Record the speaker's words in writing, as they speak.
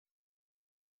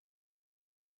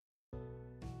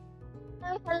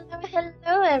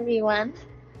Hello, everyone.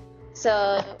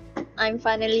 So I'm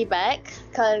finally back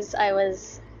because I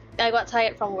got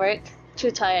tired from work. Too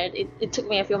tired. It took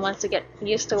me a few months to get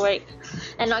used to work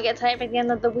and not get tired at the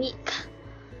end of the week.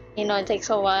 It takes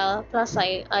a while. Plus,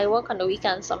 I work on the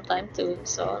weekends sometime too.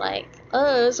 So like,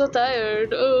 oh, so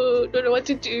tired. Oh, don't know what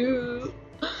to do.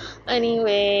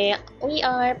 Anyway, we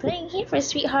are playing here for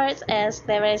Sweethearts as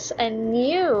there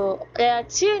are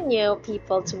two new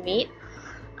people to meet.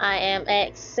 I am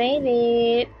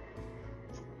excited.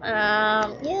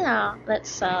 Yeah, let's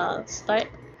start.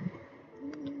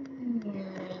 Hmm.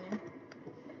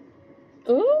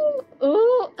 Ooh.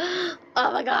 Oh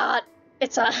my god.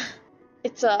 It's a,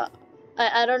 it's a,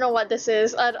 I don't know what this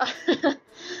is. I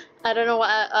don't know what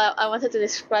I wanted to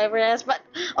describe it as, but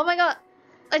oh my god.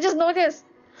 I just noticed.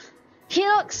 He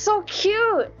looks so cute.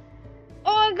 Oh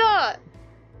my god.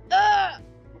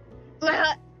 My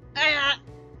heart.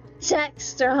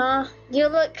 Dexter, huh? You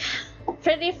look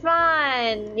pretty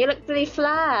fun. You look pretty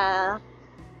fly.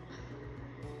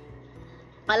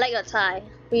 I like your tie.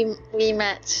 We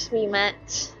match. We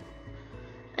match.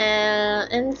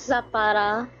 And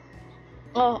Zapata.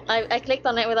 Oh, I clicked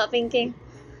on it without thinking.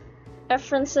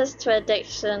 References to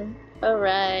addiction.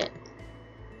 Alright.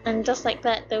 And just like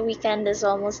that, the weekend is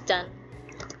almost done.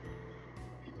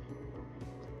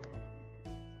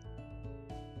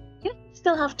 You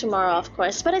still have tomorrow, of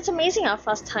course, but it's amazing how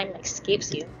fast time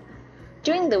escapes you.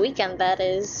 During the weekend, that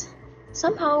is.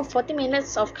 Somehow, 40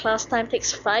 minutes of class time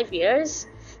takes 5 years.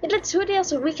 Yet the 2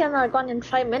 days of weekend are gone in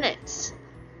 5 minutes.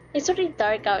 It's already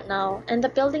dark out now, and the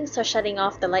buildings are shutting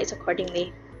off the lights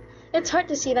accordingly. It's hard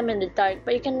to see them in the dark,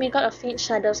 but you can make out the faint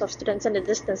shadows of students in the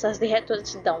distance as they head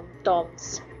towards the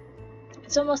dorms.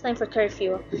 It's almost time for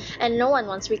curfew, and no one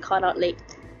wants to be caught out late,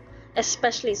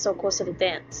 especially so close to the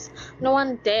dance. No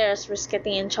one dares risk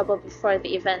getting in trouble before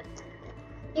the event.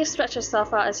 You stretch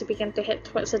yourself out as you begin to head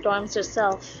towards the dorms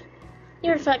yourself.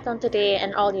 You reflect on today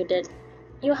and all you did.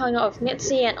 You hung out with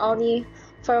Mitzi and Ollie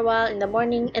for a while in the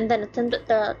morning and then attempted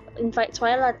to invite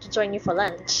Twilight to join you for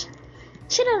lunch.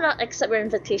 She did not accept your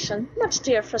invitation, much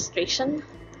to your frustration.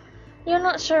 You're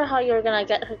not sure how you're gonna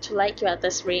get her to like you at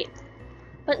this rate.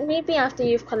 But maybe after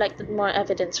you've collected more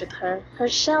evidence with her, her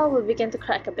shell will begin to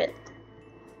crack a bit.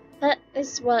 That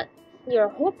is what you're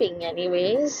hoping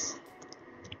anyways.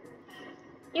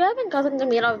 You haven't gotten to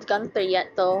meet up with Gunther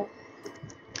yet though.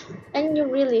 And you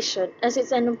really should, as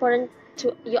it's an important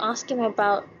to you ask him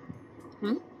about.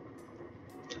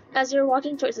 As you're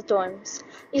walking towards the dorms,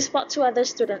 you spot two other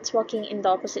students walking in the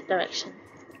opposite direction.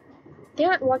 They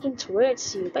aren't walking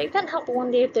towards you, but you can't help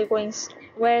wonder if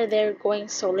where they're going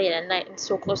so late at night and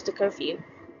so close to curfew.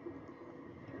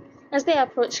 As they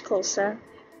approach closer,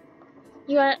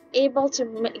 you are able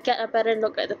to get a better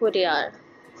look at who they are.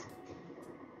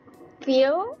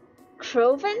 Theo?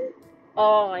 Croven?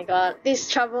 Oh my god,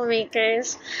 these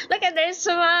troublemakers. Look at their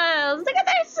smiles! Look at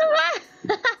their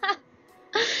smiles!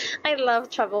 I love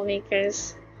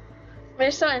troublemakers.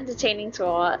 They're so entertaining to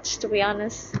watch, to be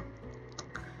honest.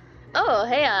 Oh,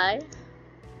 hey, I.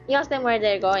 You ask them where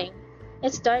they're going.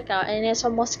 It's dark out and it's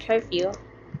almost curfew.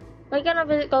 We're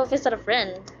gonna go visit a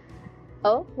friend.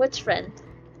 Oh, which friend?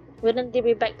 Wouldn't they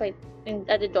be back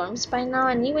at the dorms by now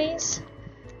anyways?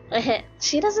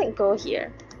 She doesn't go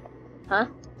here. Huh?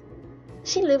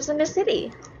 She lives in the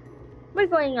city. We're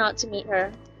going out to meet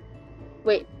her.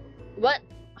 Wait, what?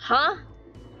 Huh?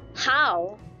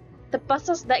 How? The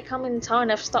buses that come in town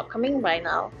have stopped coming by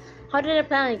now. How do they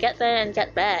plan to get there and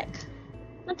get back?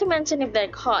 Not to mention if they're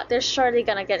caught, they're surely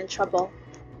gonna get in trouble.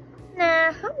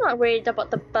 Nah, I'm not worried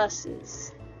about the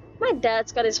buses. My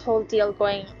dad's got his whole deal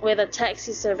going with a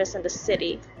taxi service in the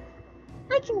city.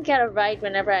 I can get a ride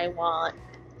whenever I want.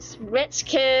 Rich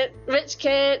kid, rich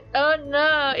kid. Oh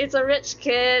no, it's a rich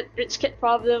kid. Rich kid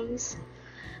problems.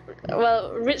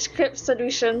 Well, rich kid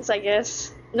solutions, I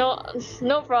guess.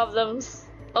 No problems.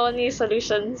 Only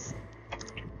solutions.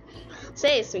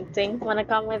 Say, sweet thing, wanna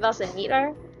come with us and meet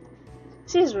her?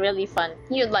 She's really fun.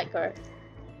 You'd like her.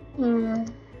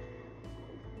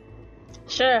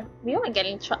 Sure, we won't get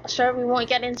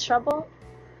in trouble.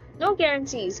 No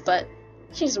guarantees, but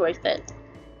she's worth it.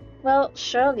 Well,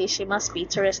 surely she must be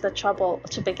to risk the trouble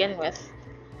to begin with.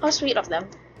 How sweet of them.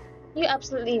 You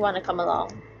absolutely want to come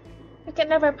along. You can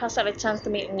never pass up a chance to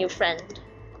meet a new friend.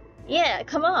 Yeah,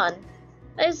 come on.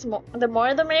 The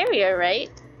more the merrier,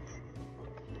 right?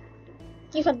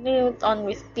 You continued on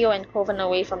with Theo and Coven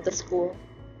away from the school.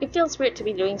 It feels weird to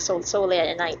be doing so late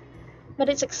at night, but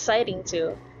it's exciting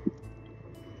too.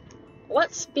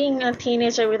 What's being a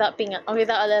teenager without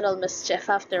a little mischief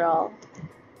after all?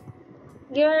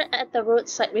 You're at the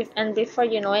roadside and before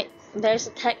you know it, there's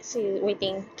a taxi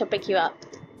waiting to pick you up.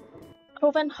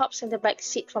 Craven hops in the back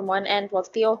seat from one end while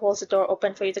Theo holds the door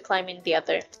open for you to climb in the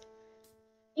other.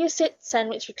 You sit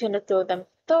sandwiched between the two of them,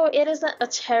 though it isn't a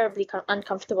terribly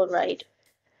uncomfortable ride.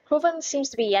 Craven seems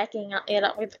to be yakking it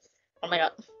up with, oh my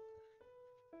god,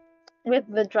 with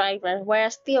the driver,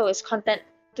 whereas Theo is content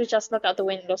to just look out the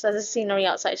windows as the scenery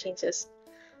outside changes.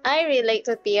 I relate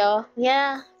to Theo.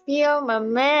 Yeah, Theo, my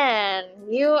man.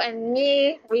 You and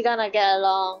me, we gonna get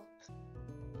along.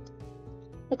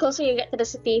 The closer you get to the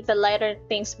city, the lighter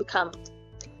things become.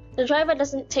 The driver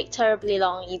doesn't take terribly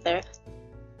long either,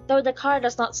 though the car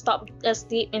does not stop as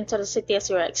deep into the city as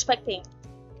you were expecting.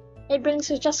 It brings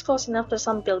you just close enough to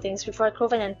some buildings before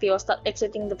Craven and Theo start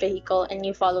exiting the vehicle and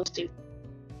you follow suit.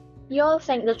 You all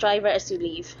thank the driver as you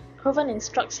leave. Craven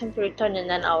instructs him to return in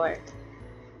an hour.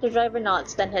 The driver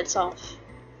nods, then heads off.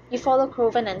 You follow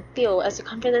Craven and Theo as they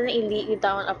confidently lead you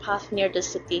down a path near the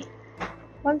city.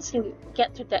 Once you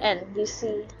get to the end, you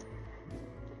see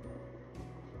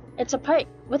it's a park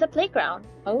with a playground.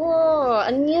 Oh,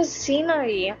 a new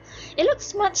scenery. It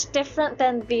looks much different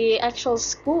than the actual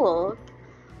school.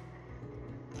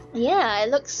 Yeah,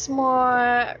 it looks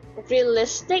more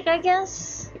realistic, I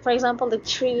guess. For example, the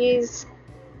trees.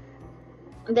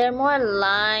 There are more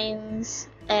lines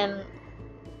and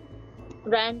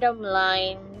random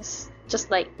lines,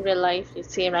 just like real life. You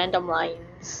see random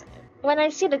lines. When I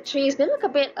see the trees, they look a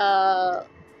bit out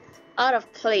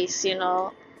of place, you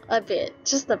know, a bit,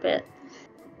 just a bit.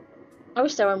 I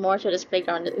wish there were more to this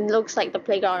playground. It looks like the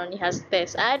playground only has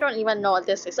this. I don't even know what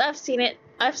this is. I've seen it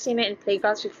in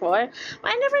playgrounds before, but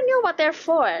I never knew what they're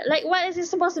for. Like, what is it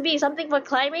supposed to be? Something for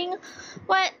climbing?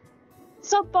 What?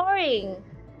 So boring.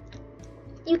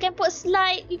 You can put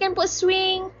slide, you can put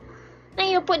swing, and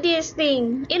you put this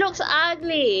thing. It looks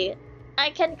ugly. I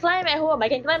can climb at home. I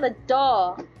can climb the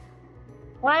door.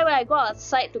 Why would I go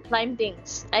outside to climb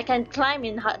things? I can climb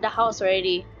in the house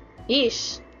already.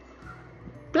 Yeesh.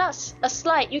 Plus, a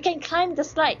slide. You can climb the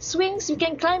slide. Swings, you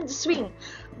can climb the swing.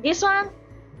 This one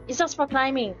is just for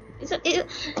climbing.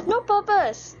 No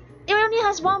purpose. It only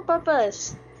has one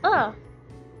purpose.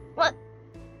 What?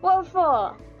 What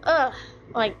for?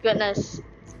 My goodness.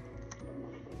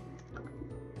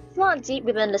 It's not deep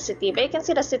within the city, but you can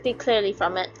see the city clearly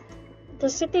from it. The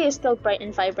city is still bright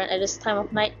and vibrant at this time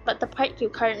of night, but the park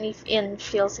you're currently in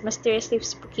feels mysteriously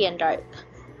spooky and dark.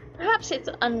 Perhaps its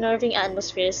unnerving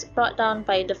atmosphere is brought down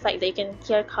by the fact that you can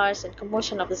hear cars and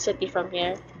commotion of the city from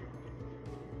here.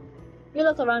 You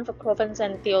look around for Craven's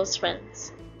and Theo's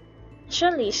friends.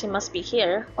 Surely she must be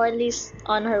here, or at least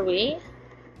on her way.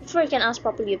 Before you can ask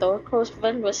properly though,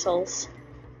 Craven whistles.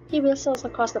 He whistles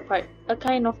across the park, a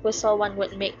kind of whistle one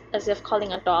would make as if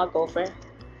calling a dog over.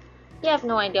 You have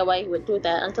no idea why he would do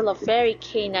that until a very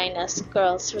canine-esque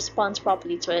girl responds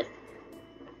properly to it.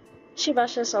 She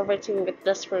rushes over to you with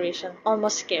desperation,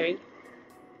 almost scary.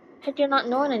 Had you not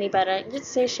known any better, you'd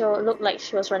say she looked like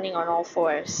she was running on all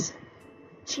fours.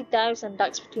 She dives and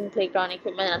ducks between playground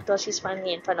equipment until she's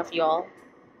finally in front of you all.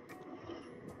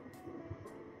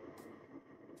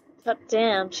 God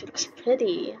damn, she looks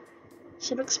pretty.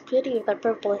 She looks pretty with her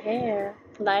purple hair.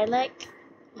 Lilac?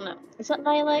 No, is that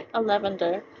lilac or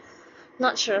lavender?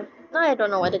 Not sure. I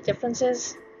don't know what the difference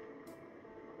is.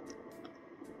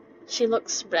 She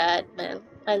looks rad, man.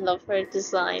 I love her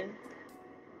design.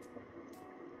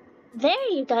 There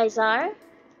you guys are.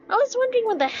 I was wondering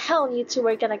when the hell you two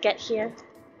were gonna get here.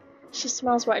 She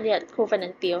smiles brightly at Craven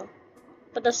and Theo,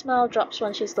 but the smile drops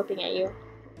when she's looking at you.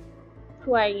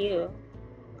 Who are you?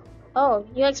 Oh,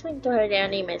 you explained to her their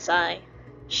name is I.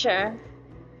 Sure.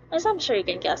 As I'm sure you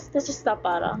can guess, this is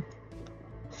Tapara.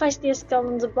 Feistiest girl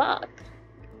on the block.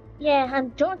 Yeah,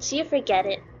 and don't you forget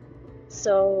it.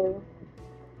 So,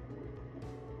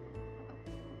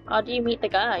 how do you meet the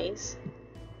guys?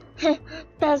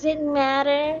 Does it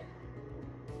matter?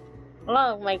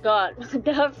 Oh my god,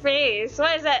 the face!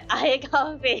 What is that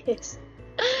icon face?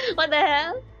 What the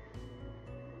hell?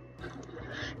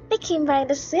 They came by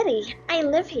the city. I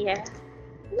live here.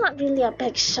 Not really a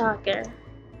big shocker.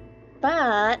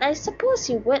 But I suppose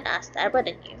you would ask that,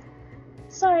 wouldn't you?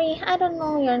 Sorry, I don't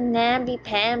know your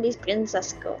namby-pamby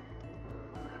princess code.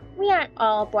 We aren't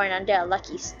all born under a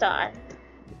lucky star.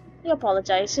 You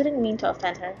apologize, you didn't mean to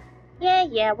offend her.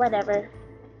 Yeah, whatever.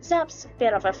 Zap's a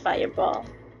bit of a fireball.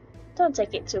 Don't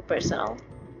take it too personal.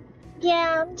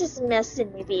 Yeah, I'm just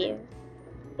messing with you.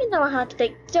 You know how to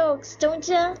take jokes, don't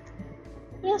you?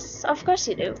 Yes, of course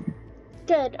you do.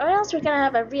 Good, or else we're gonna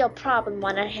have a real problem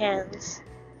on our hands.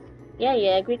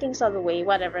 Yeah, greetings all the way,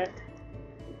 whatever.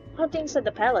 How things at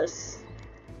the palace?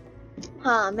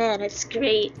 Aw man, it's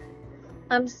great.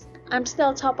 I'm I'm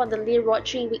still top on the leaderboard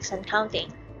 3 weeks and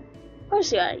counting. Of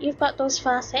course you are. You've got those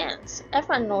fast hands.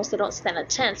 Everyone knows they don't stand a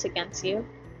chance against you.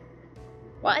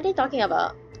 What are they talking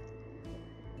about?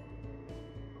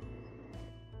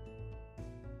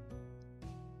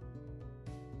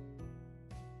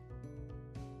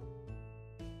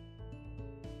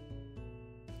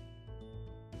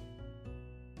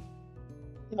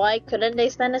 Why couldn't they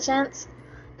stand a chance?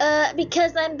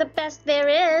 Because I'm the best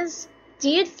there is. Do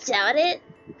you doubt it?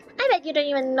 I bet you don't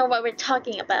even know what we're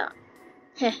talking about.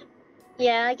 Heh.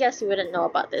 Yeah, I guess you wouldn't know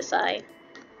about this, The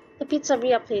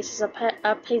Pizzeria Place is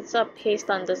a pizza place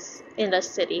on in the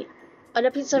city. Or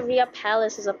the Pizzeria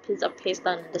Palace is a pizza place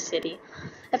down in the city.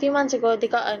 A few months ago,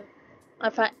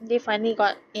 they finally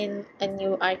got in a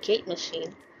new arcade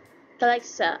machine.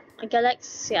 Galaxia,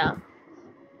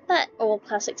 that old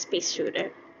classic space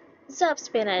shooter. Zeb's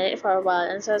been at it for a while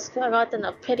and so has gotten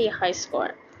a pretty high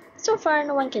score. So far,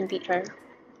 no one can beat her.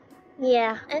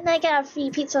 Yeah, and I get a free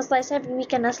pizza slice every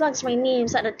weekend as long as my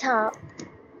name's at the top.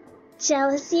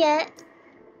 Jealous yet?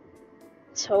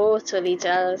 Totally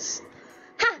jealous.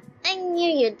 Ha! I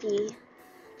knew you'd be.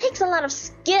 Takes a lot of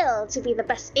skill to be the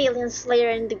best alien slayer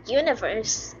in the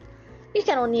universe. You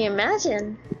can only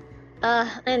imagine.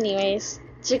 Anyways,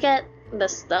 did you get the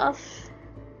stuff?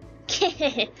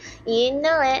 You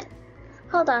know it.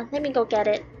 Hold on, let me go get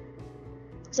it.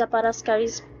 Zapata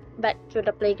scurries back to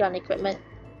the playground equipment.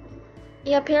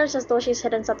 It appears as though she's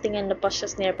hidden something in the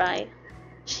bushes nearby.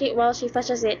 While she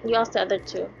fetches it, you ask the other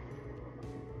two.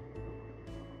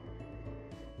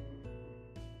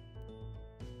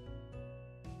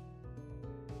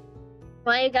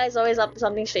 Why are you guys always up to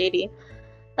something shady?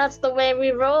 That's the way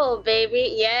we roll,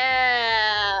 baby.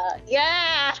 Yeah!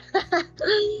 Yeah!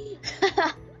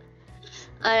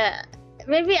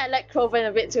 Maybe I like Croven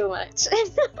a bit too much.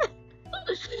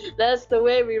 That's the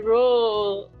way we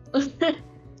roll.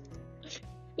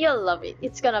 You'll love it.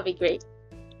 It's gonna be great.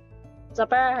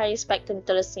 Zapara hurries back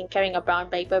into the scene carrying a brown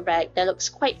paper bag that looks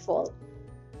quite full.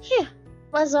 Phew,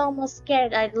 was almost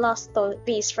scared I'd lost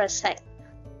these for a sec.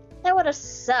 That would have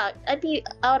sucked. I'd be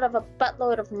out of a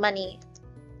buttload of money.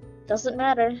 Doesn't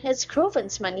matter, it's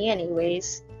Croven's money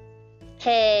anyways.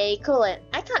 Hey, cool it.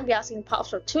 I can't be asking Pops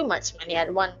for too much money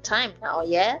at one time now,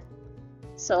 yeah?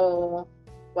 So,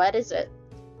 what is it?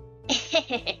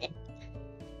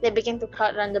 They begin to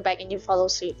crowd around the bag and you follow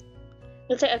suit.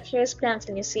 You take a curious glance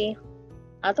and you see,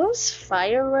 are those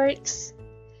fireworks?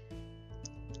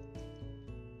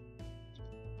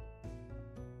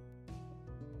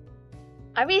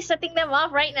 Are we setting them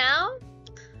off right now?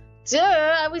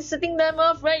 Duh, are we setting them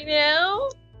off right now?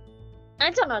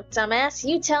 I don't know, dumbass,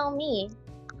 you tell me.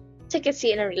 Take a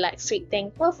seat and relax, sweet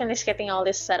thing. We'll finish getting all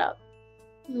this set up.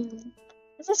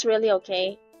 Is this really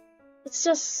okay? It's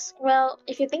just, well,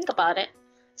 if you think about it,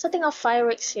 setting off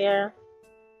fireworks here,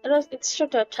 it's sure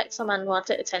to attract some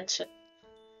unwanted attention.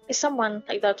 If someone,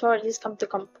 like the authorities, come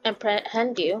to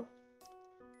apprehend you,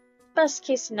 best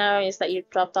case scenario is that you're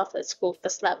dropped off at school with a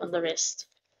slap on the wrist.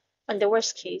 And the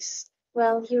worst case,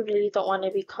 well, you really don't want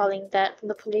to be calling that from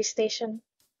the police station.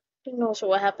 Who knows what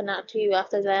will happen to you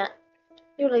after that.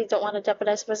 You really don't want to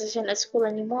jeopardize your position at school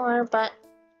anymore, but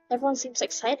everyone seems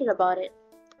excited about it.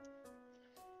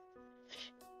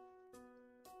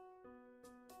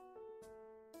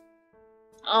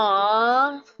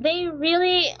 Aww, they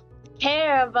really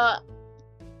care about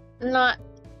not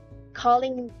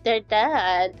calling their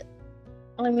dad.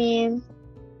 I mean,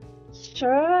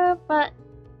 sure, but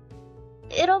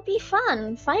it'll be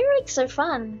fun. Fireworks are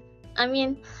fun. I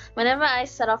mean, whenever I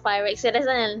set off fireworks, it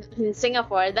isn't in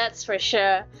Singapore, that's for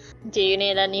sure. Do you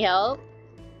need any help?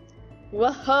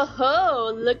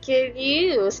 Whoa, look at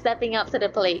you, stepping up to the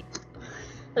plate.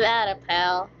 That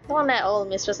pal. Don't let old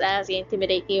Mistress Azzy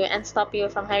intimidate you and stop you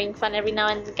from having fun every now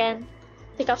and again.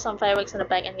 Pick up some fireworks in the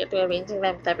bag and get to arranging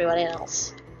them with everyone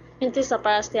else. Until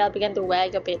Zapara's tail began to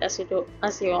wag a bit as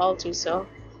you all do so.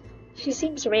 She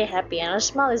seems very happy and her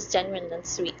smile is genuine and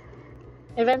sweet.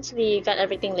 Eventually, you got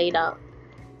everything laid out.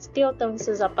 Steel turns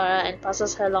to Zapara and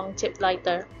passes her long-tipped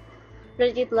lighter.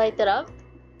 Ready to light it up?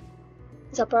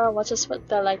 Zapara watches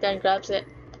the lighter and grabs it.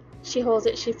 She holds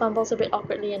it, she fumbles a bit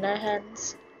awkwardly in her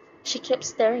hands. She keeps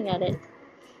staring at it.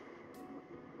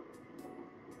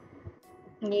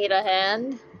 Need a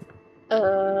hand?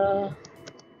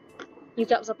 You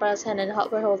grab Zapara's hand and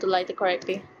help her hold the lighter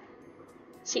correctly.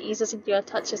 She eases into your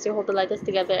touch as you hold the lighters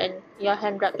together and your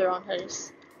hand wrapped around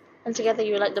hers. And together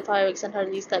you light the fireworks and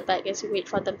hurriedly step back as you wait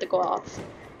for them to go off.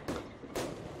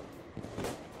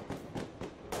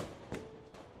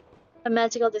 A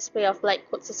magical display of light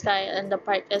coats the sky and the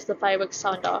park as the fireworks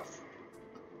sound off.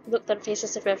 Look at the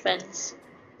faces of your friends.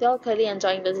 They're all clearly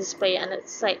enjoying the display and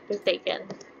its sight to take in.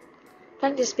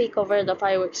 Trying to speak over the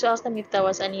fireworks, we asked them if there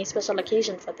was any special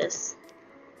occasion for this.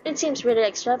 It seems really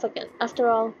extravagant. After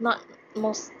all, not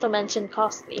most to mention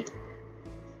costly.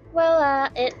 Well,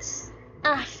 it's...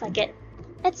 fuck it.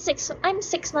 I'm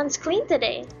 6 months clean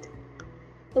today.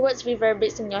 The words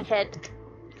reverberates in your head.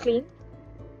 Clean?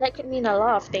 That could mean a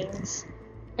lot of things.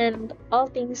 And all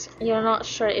things you're not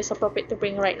sure is appropriate to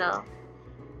bring right now.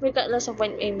 Regardless of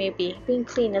what it may be, being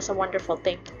clean is a wonderful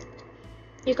thing.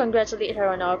 You congratulate her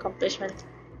on our accomplishment.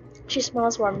 She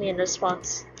smiles warmly in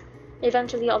response.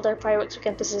 Eventually, all their fireworks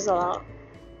began to sizzle out.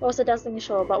 It was a dazzling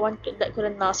show, but one that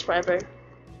couldn't last forever.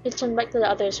 He turned back to the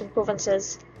others and Proven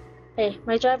says, "Hey,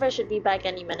 my driver should be back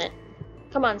any minute.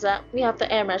 Come on, Zap, we have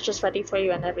the air mattress ready for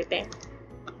you and everything."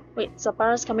 Wait,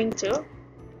 Zapara's coming too?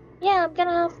 Yeah, I'm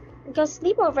gonna go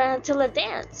sleep over until the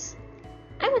dance.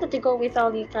 I wanted to go with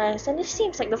all you guys, and it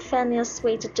seems like the funniest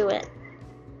way to do it.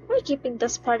 We're keeping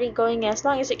this party going as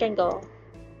long as it can go.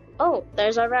 Oh,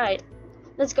 there's our ride.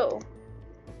 Let's go.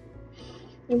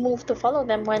 You moved to follow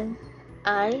them when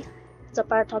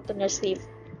Zapara tugged on your sleeve.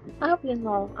 I hope you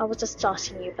know I was just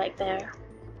joshing you back there.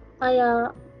 I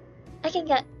can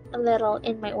get a little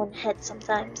in my own head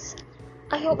sometimes.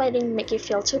 I hope I didn't make you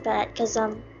feel too bad, cause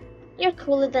you're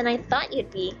cooler than I thought you'd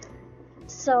be.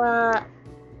 So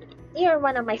you're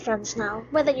one of my friends now,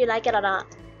 whether you like it or not.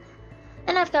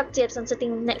 And I've got tips on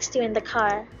sitting next to you in the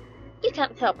car. You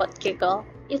can't help but giggle.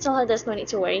 You tell her there's no need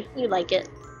to worry, you like it.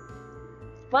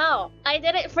 Wow, I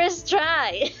did it first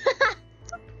try!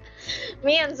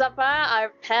 Me and Zapara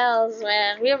are pals,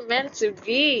 man. We're meant to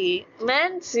be.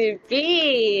 Meant to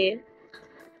be.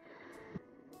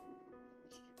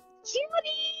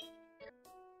 Cutie!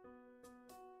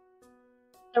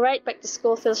 The ride back to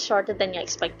school feels shorter than you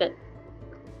expected.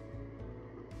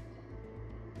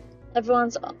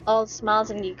 Everyone's all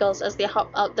smiles and giggles as they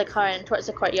hop out the car and towards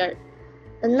the courtyard.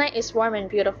 The night is warm and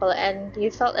beautiful, and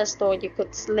you felt as though you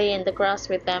could lay in the grass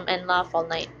with them and laugh all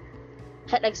night.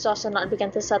 Had exhaustion not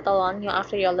begun to settle on you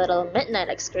after your little midnight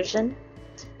excursion?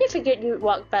 You figured you'd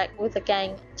walk back with the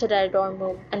gang to their dorm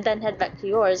room and then head back to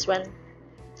yours when...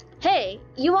 Hey,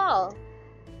 you all!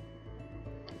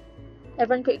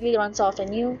 Everyone quickly runs off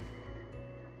and you...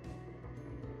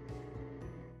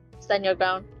 stand your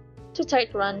ground. Too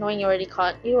tired to run, knowing you're already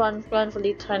caught, you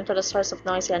runfully turn to the source of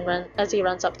noise and run as he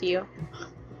runs up to you.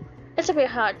 It's a bit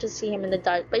hard to see him in the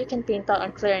dark, but you can paint out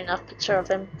a clear enough picture of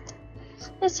him.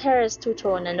 His hair is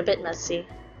two-tone and a bit messy.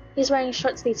 He's wearing a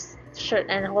short-sleeved shirt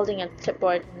and holding a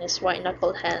clipboard in his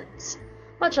white-knuckled hands.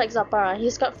 Much like Zapara,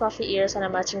 he's got fluffy ears and a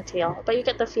matching tail, but you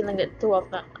get the feeling that two of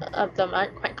them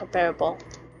aren't quite comparable.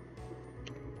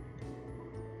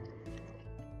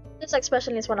 This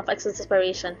expression is one of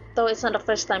exasperation, though it's not the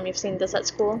first time you've seen this at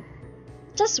school.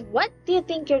 Just what do you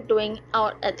think you're doing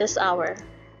out at this hour?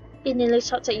 He nearly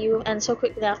shouts at you, and so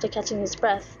quickly after catching his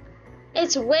breath.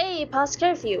 It's way past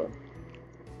curfew!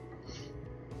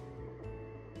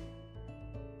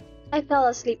 I fell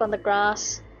asleep on the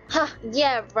grass. Ha!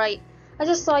 Yeah, right. I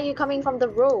just saw you coming from the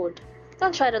road.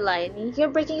 Don't try to lie to me. You're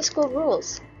breaking school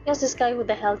rules. Guess this guy who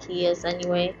the hell he is,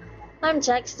 anyway. I'm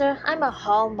Jackster. I'm a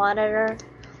hall monitor.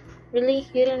 Really?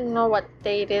 You didn't know what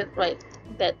they did right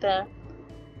there?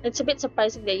 It's a bit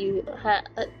surprising that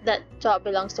that job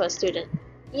belongs to a student.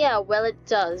 Yeah, well it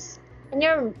does. And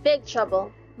you're in big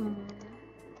trouble.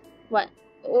 What?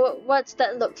 What's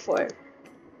that look for?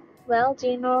 Well, do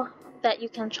you know that you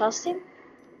can trust him?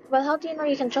 Well, how do you know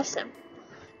you can trust him?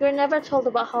 You were never told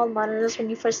about hall monitors when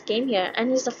you first came here,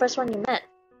 and he's the first one you met.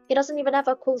 He doesn't even have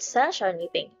a cool sash or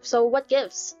anything, so what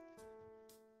gives?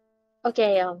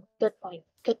 Okay, good point.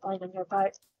 Good point on your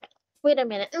part. Wait a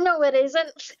minute. No, it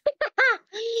isn't.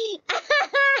 He's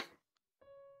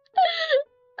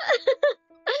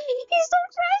so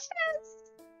precious!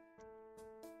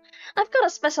 I've got a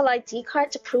special ID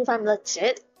card to prove I'm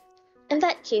legit. In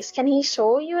that case, can he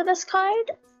show you this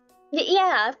card?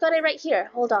 Yeah, I've got it right here.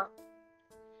 Hold on.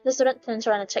 The student turns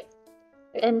around and checks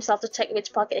himself to check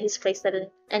which pocket he's placed it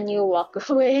in, and you walk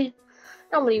away.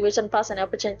 Normally, we shouldn't pass an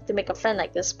opportunity to make a friend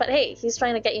like this, but hey, he's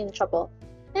trying to get you in trouble.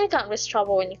 And you can't risk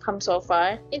trouble when you come so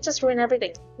far. It just ruin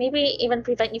everything. Maybe even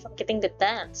prevent you from getting the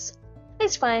dance.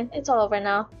 It's fine. It's all over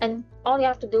now, and all you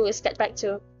have to do is get back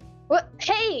to... What?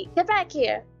 Hey! Get back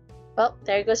here! Well,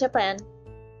 there goes your plan.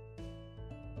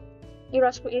 You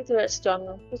rush quickly towards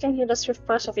John. You can hear the swift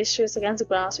brush of his shoes against the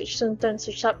grass, which soon turns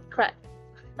to a sharp crack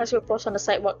as you approach on the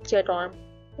sidewalk to your dorm.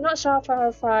 You're not sure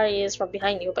how far he is from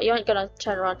behind you, but you aren't gonna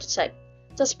turn around to check.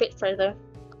 Just a bit further,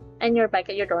 and you're back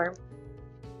at your dorm.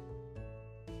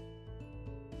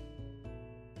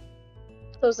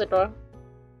 Close the door.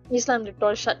 You slam the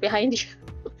door shut behind you.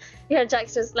 You heard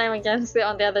Jackson slam against it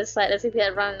on the other side as if he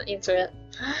had run into it.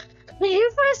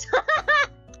 You first.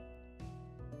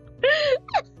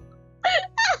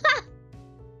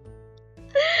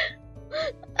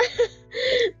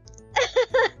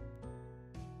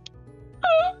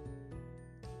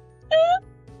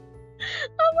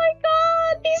 Oh my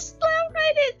god, he slammed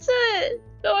right into it!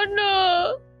 Oh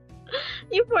no!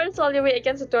 You forced all your weight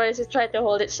against the door as you tried to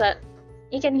hold it shut.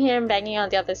 You can hear him banging on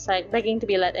the other side, begging to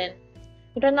be let in.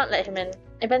 You do not let him in.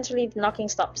 Eventually, the knocking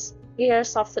stops. You hear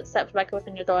soft footsteps back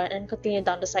within your door and continue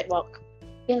down the sidewalk.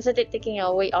 You hesitate, taking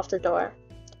your weight off the door.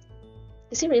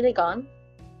 Is he really gone?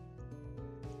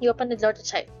 You open the door to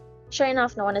check. Sure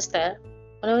enough, no one is there.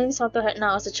 The only sound to hear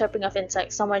now is the chirping of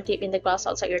insects somewhere deep in the grass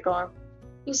outside your dorm.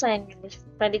 You sigh in relief,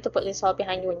 ready to put this all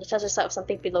behind you when you touch the sight of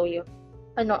something below you.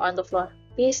 A note on the floor.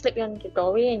 Did he slip on your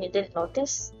doorway and you didn't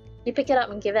notice? You pick it up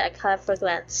and give it a clever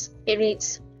glance. It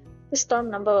reads, "This storm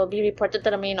number will be reported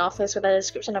to the main office with a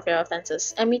description of your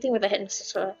offenses. A meeting with the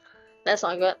headmaster." That's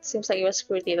not good. Seems like you were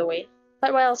screwed either way.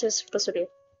 But what else are you supposed to do?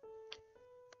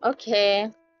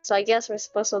 Okay, so I guess we're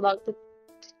supposed to lock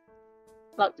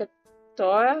the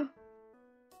door.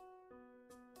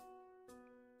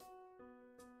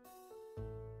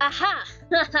 Aha!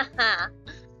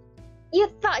 You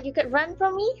thought you could run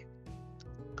from me?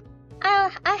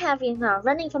 I have you now.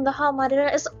 Running from the hall monitor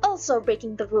is also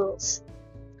breaking the rules.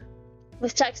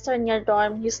 With Jackster in your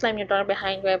dorm, you slam your door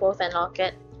behind you both and lock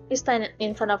it. You stand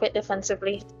in front of it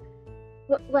defensively.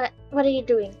 What are you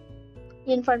doing?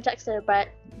 You inform Jackster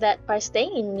that by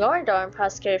staying in your dorm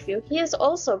past curfew, he is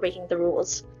also breaking the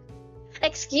rules.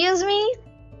 Excuse me?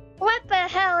 What the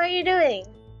hell are you doing?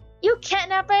 You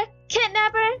kidnapper!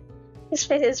 Kidnapper! His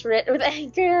face is red with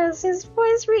anger as his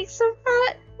voice reeks of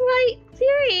white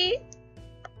fury.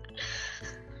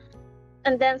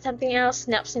 And then something else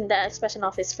snaps in the expression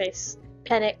of his face.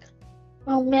 Panic.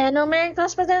 Oh man,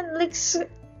 Cosmodan Leaks.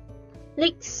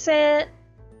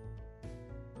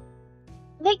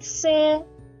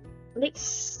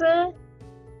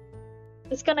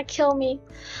 It's gonna kill me.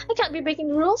 I can't be breaking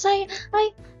the rules.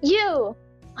 You!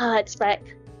 Ah, it's back.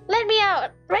 Let me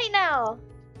out! Right now!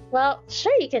 Well,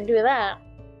 sure you can do that.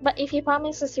 But if he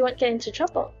promises he won't get into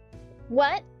trouble.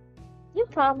 What? You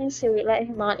promise you will let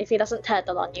him out if he doesn't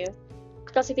tattle on you.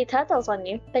 Because if he tattles on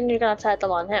you, then you're gonna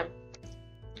tattle on him.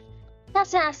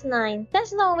 That's asinine.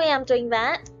 There's no way I'm doing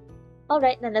that.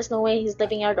 Alright, then there's no way he's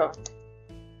leaving your door.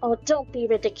 Oh, don't be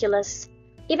ridiculous.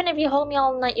 Even if you hold me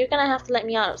all night, you're gonna have to let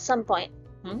me out at some point.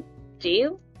 Do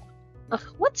you?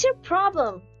 What's your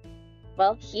problem?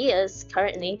 Well, he is,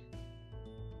 currently.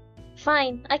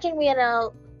 Fine, I can wait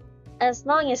out as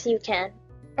long as you can.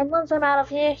 And once I'm out of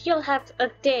here, you'll have a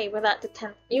day without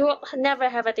detention. You will never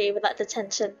have a day without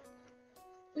detention.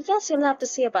 I guess you'll have to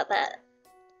see about that.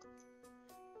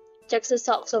 Jackson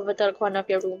stalks over to the corner of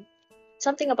your room.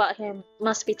 Something about him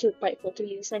must be too frightful to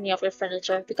use any of your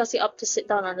furniture because he opted to sit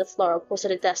down on the floor opposite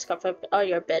the desk or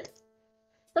your bed.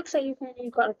 Looks like you finally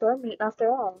got a dormmate after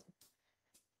all.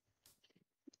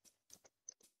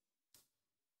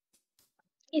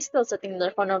 He's still sitting in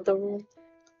the corner of the room,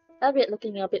 albeit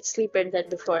looking a bit sleepier than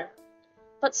before.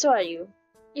 But so are you.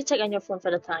 You check on your phone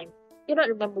for the time. You don't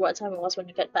remember what time it was when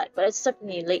you get back, but it's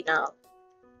certainly late now.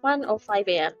 1:05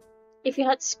 a.m. If you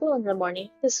had school in the morning,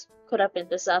 this could have been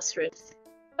disastrous.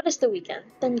 But it's the weekend,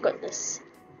 thank goodness.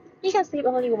 You can sleep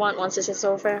all you want once this is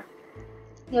over.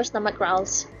 Your stomach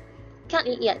growls. Can't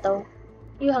eat yet though.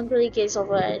 You hungrily gaze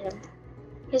over at him.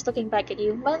 He's looking back at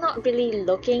you, but not really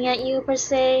looking at you per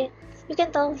se. You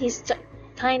can tell he's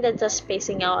kinda just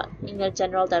spacing out in your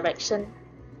general direction.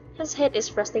 His head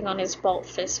is resting on his bald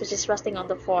fist, which is resting on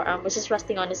the forearm, which is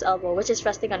resting on his elbow, which is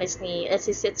resting on his knee as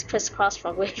he sits crisscross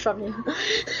away from you.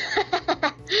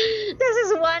 This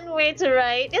is one way to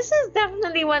write. This is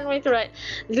definitely one way to write.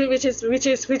 Which is.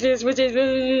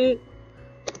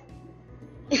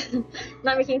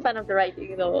 Not making fun of the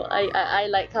writing though. I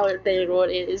like how they wrote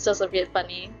it. It's just a bit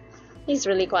funny. He's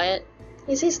really quiet.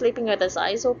 Is he sleeping with his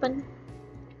eyes open?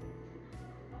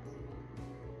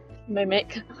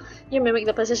 Mimic. You mimic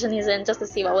the position he's in just to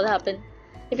see what will happen.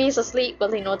 If he's asleep,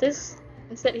 will he notice?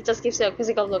 Instead, he just gives you a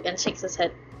quizzical look and shakes his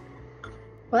head.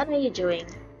 What are you doing?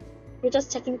 You're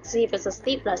just checking to see if it's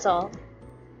asleep, that's all.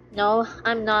 No,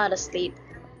 I'm not asleep.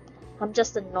 I'm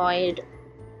just annoyed.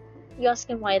 You ask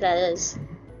him why that is.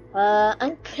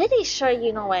 I'm pretty sure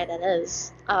you know why that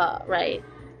is. Right.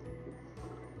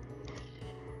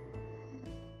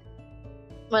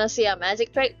 Wanna see a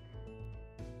magic trick?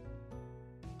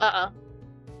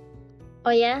 Oh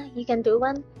yeah, you can do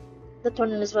one? The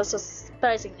tortoise was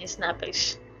surprisingly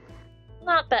snappish.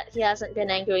 Not that he hasn't been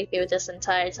angry with you this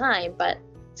entire time, but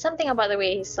something about the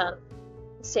way he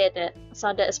said it,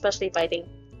 sounded especially biting,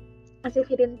 as if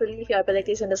he didn't believe your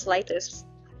abilities in the slightest.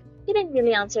 He didn't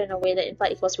really answer in a way that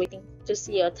implied he was waiting to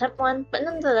see you attempt one, but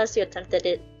nonetheless you attempted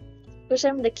it. You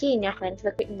showed the key in your hand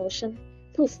with a quick motion.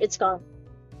 Poof, it's gone.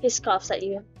 He scoffs at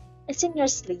you. It's in your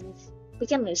sleeve. We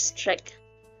can lose trick.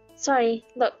 Sorry,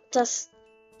 look, can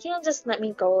you just let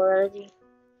me go already?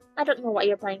 I don't know what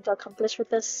you're planning to accomplish with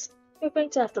this. You're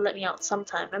going to have to let me out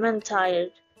sometime. I'm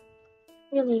tired.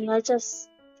 Really,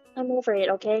 I'm over it,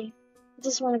 okay? I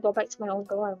just want to go back to my own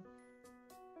dorm.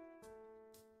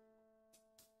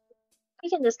 You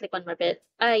can just sleep on my bed.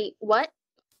 What?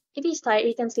 If he's tired,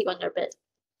 he can sleep on your bed.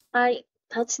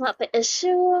 That's not the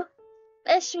issue.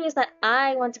 The issue is that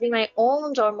I want to be my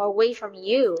own dorm away from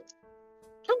you.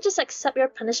 Can't just accept your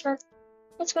punishment.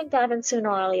 It's going to happen sooner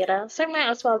or later, so I might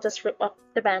as well just rip up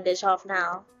the bandage off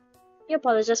now. You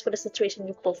apologize for the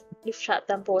situation you've trapped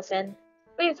them both in,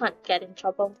 but you can't get in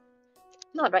trouble.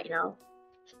 Not right now.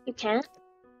 You can't?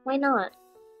 Why not?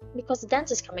 Because the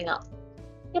dance is coming up.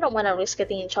 You don't want to risk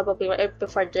getting in trouble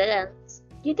before the dance.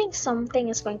 You think something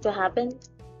is going to happen?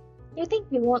 You think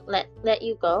we won't let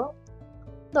you go?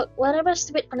 Look, whatever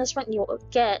stupid punishment you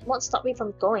get won't stop me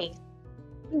from going.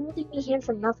 You're holding me here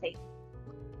for nothing.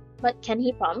 But can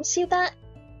he promise you that?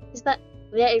 Is that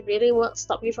it really won't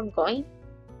stop you from going?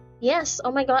 Yes,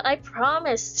 oh my god, I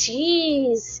promise.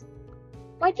 Jeez.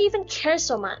 Why do you even care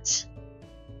so much?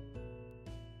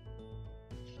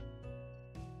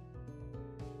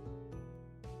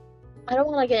 I don't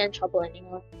want to get in trouble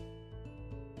anymore.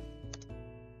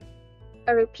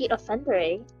 A repeat offender,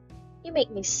 eh? You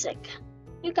make me sick.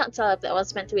 You can't tell if that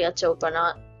was meant to be a joke or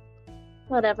not.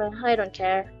 Whatever, I don't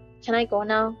care. Can I go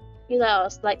now? You let out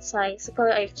a slight sigh, so call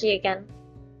your key again.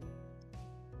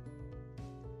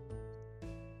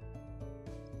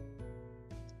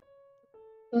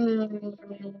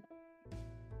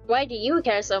 Why do you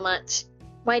care so much?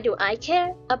 Why do I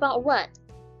care? About what?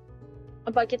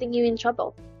 About getting you in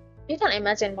trouble. You can't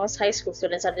imagine most high school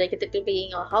students are dedicated to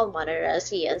being a hall monitor as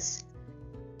he is.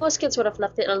 Most kids would have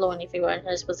left it alone if you were in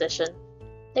his position.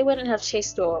 They wouldn't have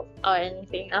chased you or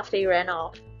anything after you ran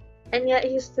off. And yet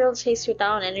he still chased you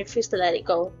down and refused to let it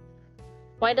go.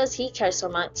 Why does he care so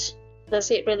much?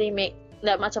 Does it really make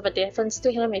that much of a difference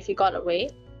to him if you got away?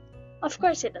 Of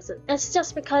course it doesn't. It's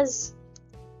just because...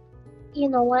 You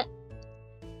know what?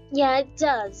 Yeah, it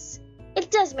does.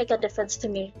 It does make a difference to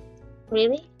me.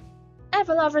 Really? I have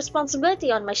a lot of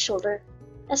responsibility on my shoulder.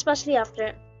 Especially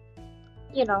after...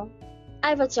 You know, I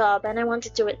have a job and I want to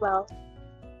do it well.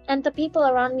 And the people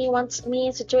around me want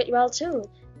me to do it well too.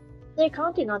 They're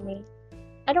counting on me.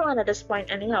 I don't want to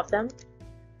disappoint any of them.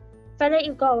 If I let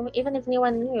you go, even if no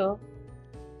one knew,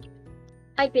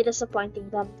 I'd be disappointing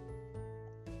them.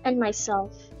 And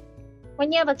myself.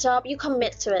 When you have a job, you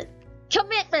commit to it.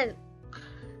 Commitment!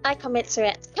 I commit to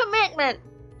it. Commitment!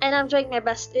 And I'm doing my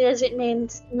best as it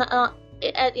means not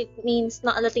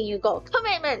letting you go.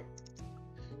 Commitment!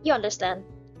 You understand.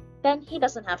 Then he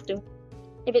doesn't have to.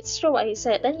 If it's true what he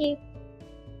said, that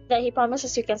he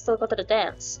promises you can still go to the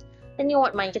dance, then you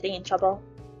won't mind getting in trouble.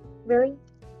 Really?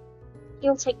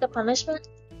 You'll take the punishment?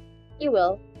 You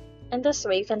will. And this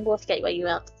way you can both get what you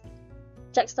want.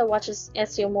 Dexter watches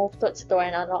as you move towards the door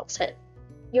and unlocks it.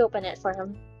 You open it for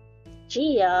him.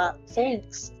 Gee,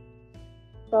 thanks.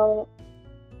 Though,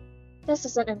 this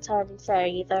isn't entirely fair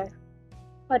either.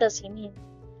 What does he mean?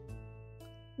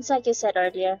 It's like you said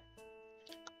earlier.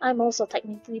 I'm also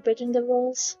technically breaking the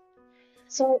rules.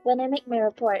 So when I make my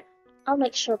report, I'll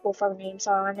make sure both our names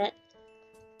are on it.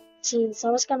 Jeez, I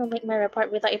was gonna make my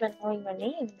report without even knowing your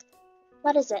name.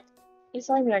 What is it? You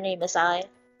told me your name is I.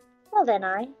 Well then,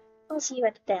 I'll see you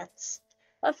at the dance.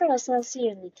 But first, I'll see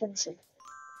you in detention.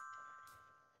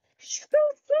 So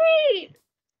sweet!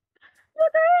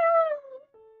 What the hell?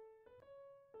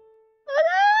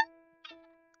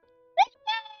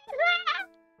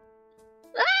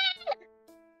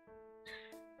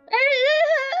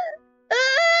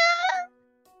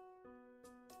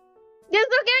 These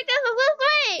two characters are so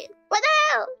sweet! What the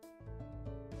hell?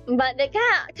 But they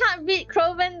can't beat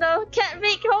Kroven though. Can't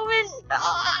beat Kroven.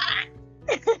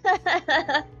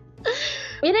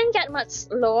 We didn't get much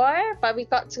lore, but we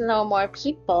got to know more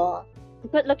people.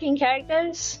 Good looking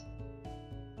characters.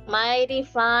 Mighty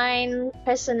fine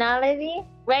personality.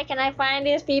 Where can I find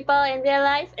these people in real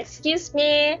life? Excuse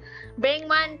me. Bring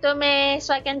one to me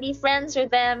so I can be friends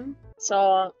with them.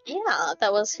 So yeah,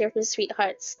 that was Here for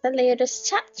Sweethearts. The latest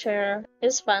chapter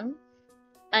is fun.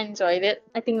 I enjoyed it.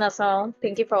 I think that's all.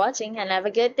 Thank you for watching and have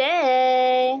a good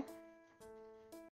day.